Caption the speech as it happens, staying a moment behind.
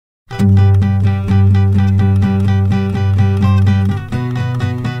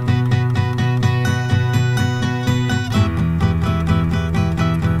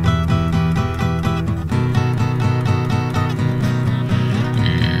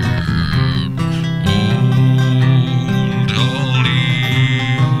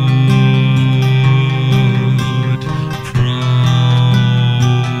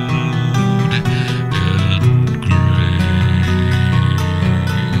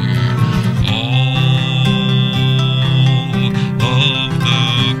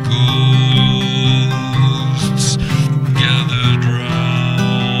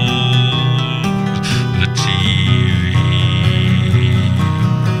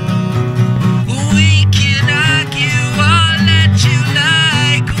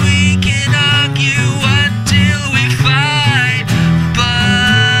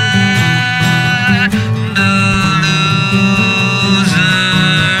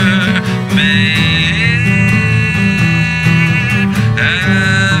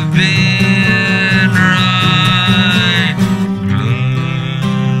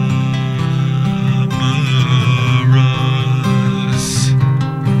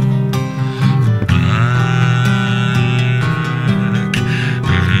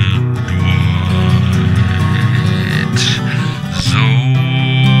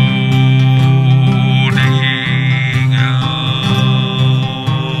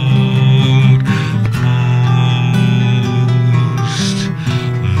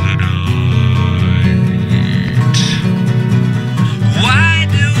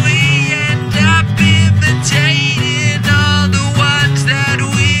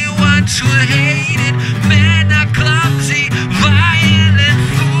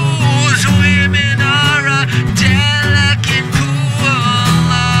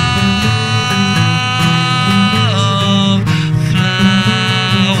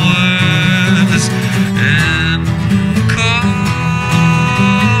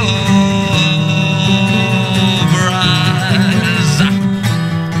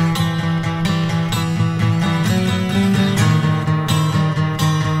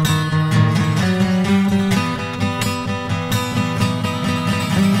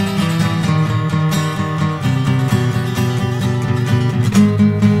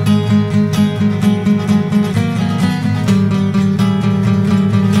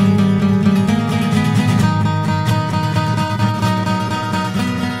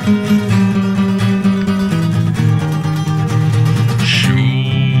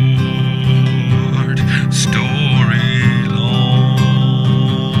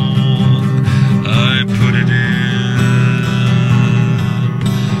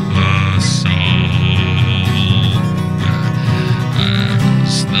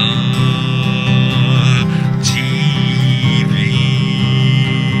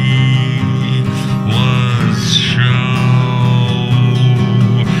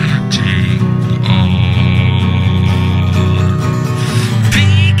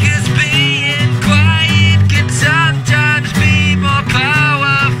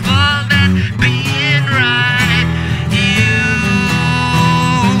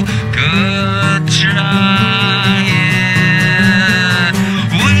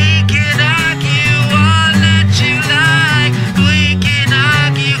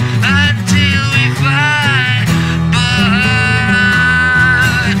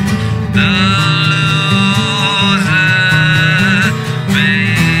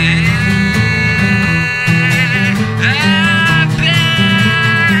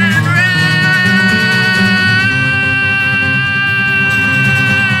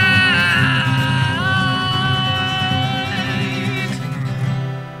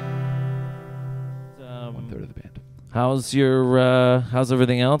How's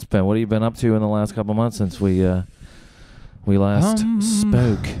everything else been? What have you been up to in the last couple months since we last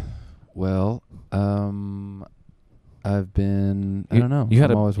spoke? Well, I've been. I don't know. You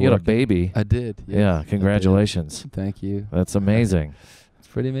had a baby. I did. Yes, yeah. Congratulations. Thank you. That's amazing. It's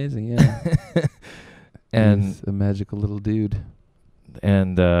pretty amazing. Yeah. And he's a magical little dude.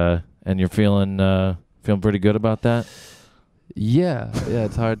 And you're feeling pretty good about that. Yeah. Yeah.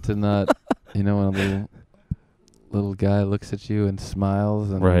 It's hard to not. When a little guy looks at you and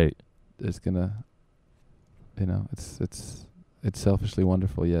smiles, and right, it's gonna, it's selfishly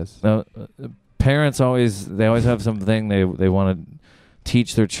wonderful. Yes. Now, parents always have something they want to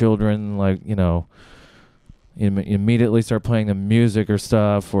teach their children, like immediately start playing the music or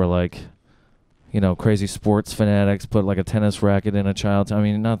stuff, or like crazy sports fanatics put like a tennis racket in a child's. I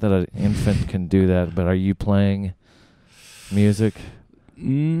mean, not that an infant can do that, but are you playing music?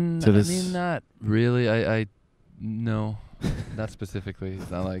 To this? I mean, not really. No, not specifically. It's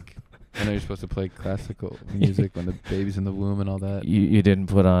not like I know you're supposed to play classical music when the baby's in the womb and all that. You didn't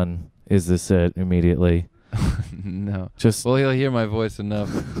put on "Is This It" immediately. No. Just Well, he'll hear my voice enough.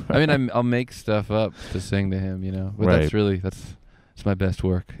 I mean, I'll make stuff up to sing to him, you know. But Right. that's really it's my best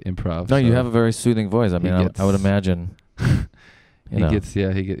work, improv. no, so you have a very soothing voice. I He mean, I would gets- imagine. he gets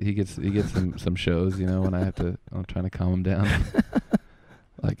he gets some shows, you know, when I'm trying to calm him down.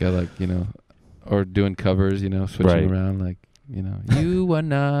 Like I like, you know, or doing covers, you know, switching Right. around, like, you know, you are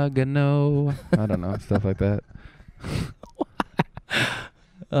not gonna know. I don't know, stuff like that.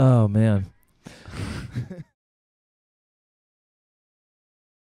 Oh man.